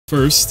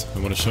First, I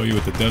want to show you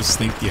what the devs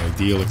think the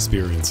ideal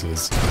experience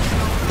is. You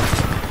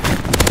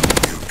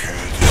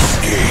can't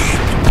escape.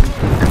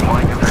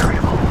 Deploying a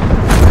variable.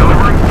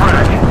 Delivering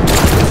frag.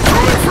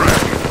 Throwing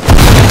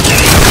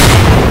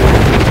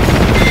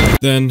frag.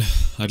 Then,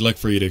 I'd like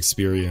for you to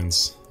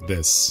experience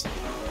this.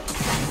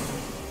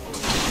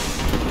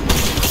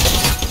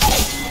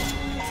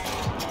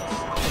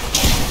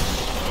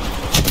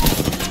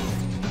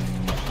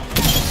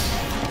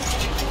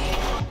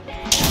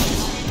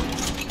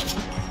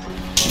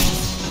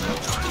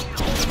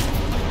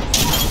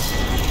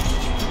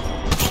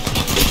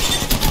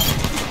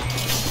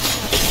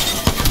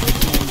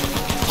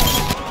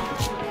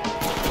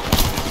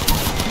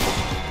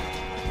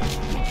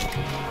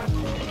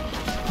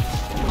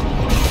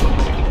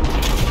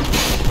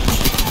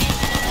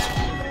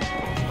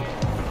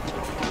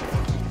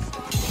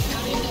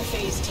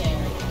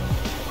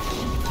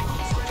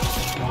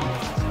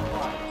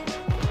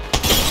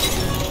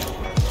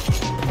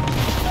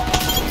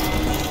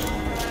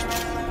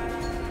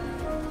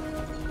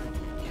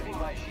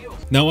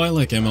 Now I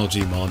like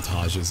MLG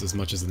montages as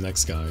much as the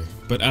next guy,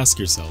 but ask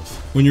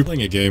yourself, when you're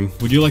playing a game,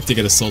 would you like to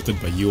get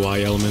assaulted by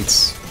UI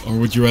elements, or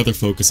would you rather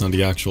focus on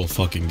the actual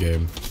fucking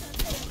game?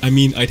 I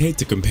mean, I'd hate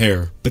to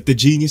compare, but the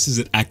geniuses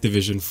at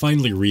Activision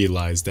finally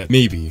realized that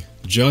maybe,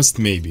 just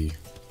maybe,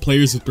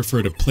 players would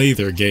prefer to play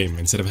their game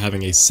instead of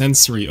having a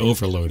sensory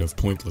overload of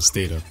pointless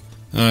data.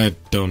 I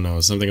don't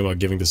know, something about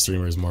giving the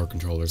streamers more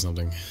control or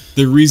something.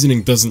 The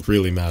reasoning doesn't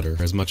really matter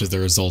as much as the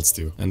results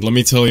do, and let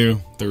me tell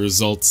you, the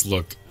results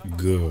look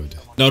good.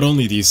 Not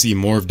only do you see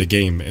more of the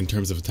game in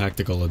terms of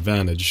tactical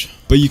advantage,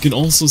 but you can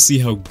also see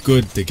how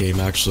good the game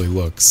actually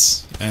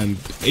looks. And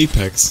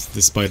Apex,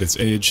 despite its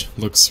age,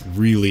 looks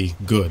really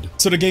good.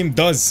 So the game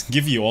does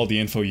give you all the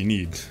info you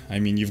need. I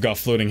mean, you've got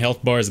floating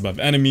health bars above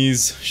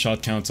enemies,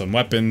 shot counts on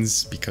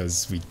weapons,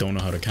 because we don't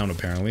know how to count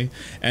apparently,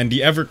 and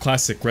the ever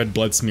classic red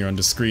blood smear on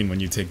the screen when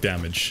you take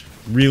damage.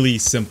 Really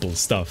simple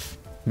stuff.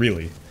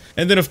 Really.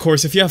 And then of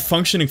course, if you have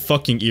functioning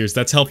fucking ears,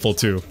 that's helpful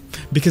too.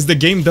 Because the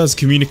game does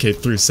communicate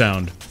through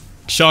sound.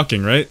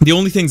 Shocking, right? The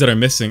only things that are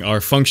missing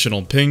are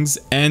functional pings,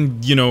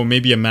 and, you know,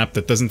 maybe a map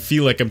that doesn't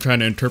feel like I'm trying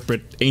to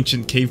interpret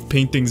ancient cave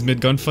paintings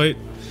mid-gunfight.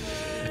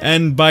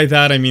 And by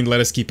that I mean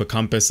let us keep a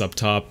compass up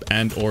top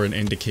and or an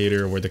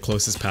indicator where the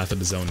closest path of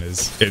the zone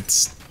is.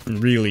 It's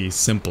really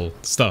simple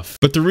stuff.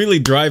 But to really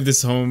drive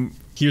this home,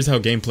 here's how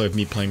gameplay of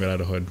me playing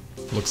without a HUD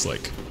looks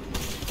like.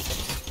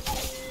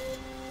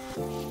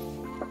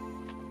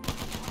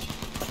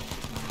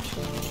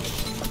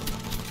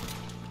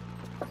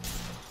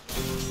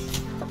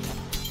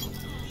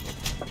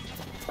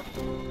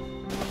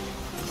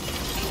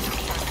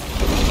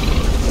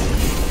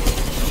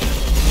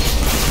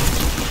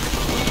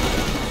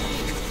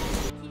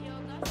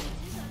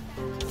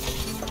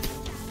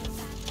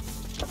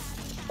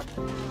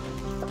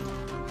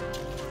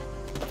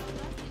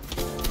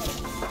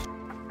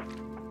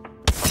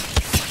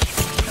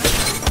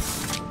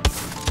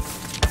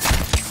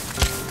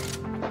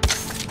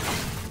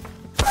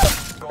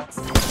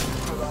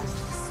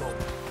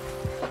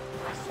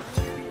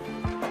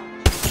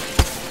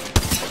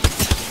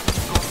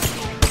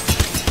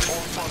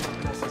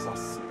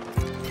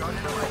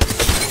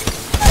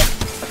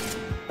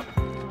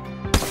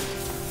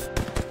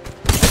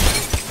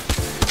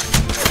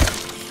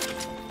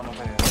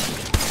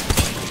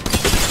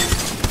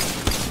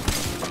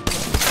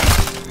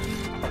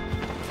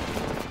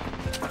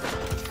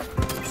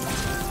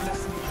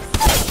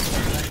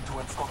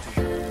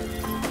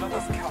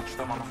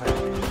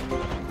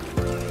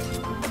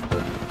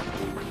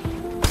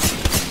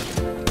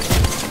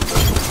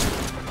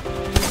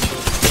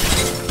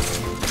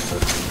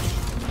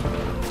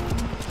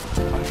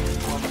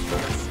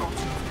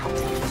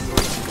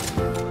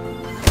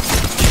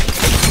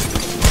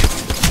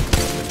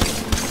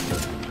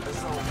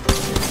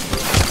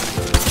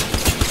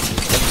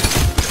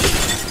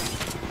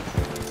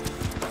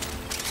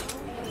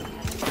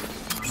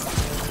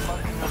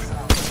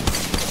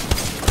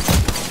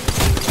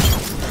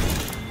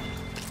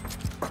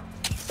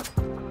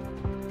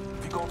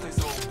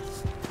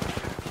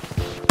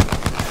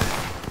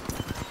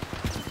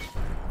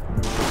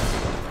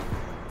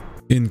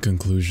 In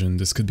conclusion,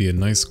 this could be a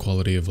nice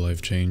quality of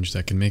life change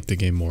that can make the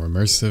game more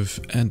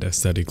immersive and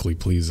aesthetically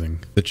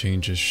pleasing. The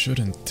changes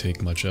shouldn't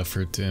take much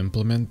effort to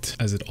implement,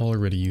 as it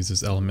already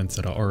uses elements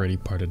that are already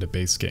part of the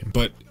base game.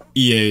 But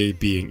EA,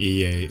 being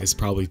EA, is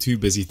probably too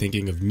busy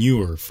thinking of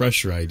newer,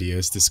 fresher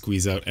ideas to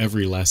squeeze out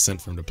every last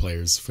cent from the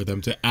players for them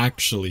to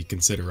actually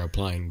consider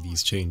applying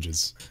these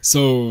changes.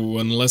 So,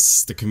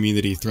 unless the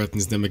community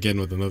threatens them again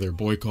with another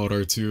boycott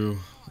or two,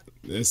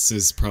 this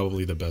is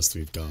probably the best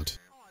we've got.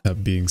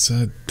 That being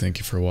said, thank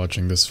you for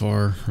watching this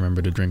far.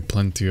 Remember to drink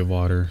plenty of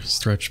water,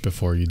 stretch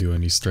before you do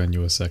any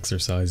strenuous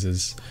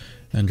exercises,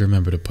 and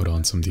remember to put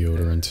on some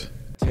deodorant.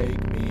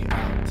 Take me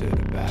out to the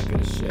back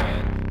of the shed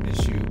and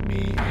shoot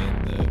me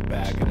in the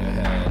back of the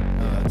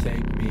head.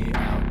 Take me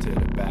out to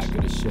the back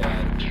of the shed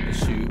and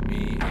shoot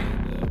me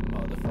in the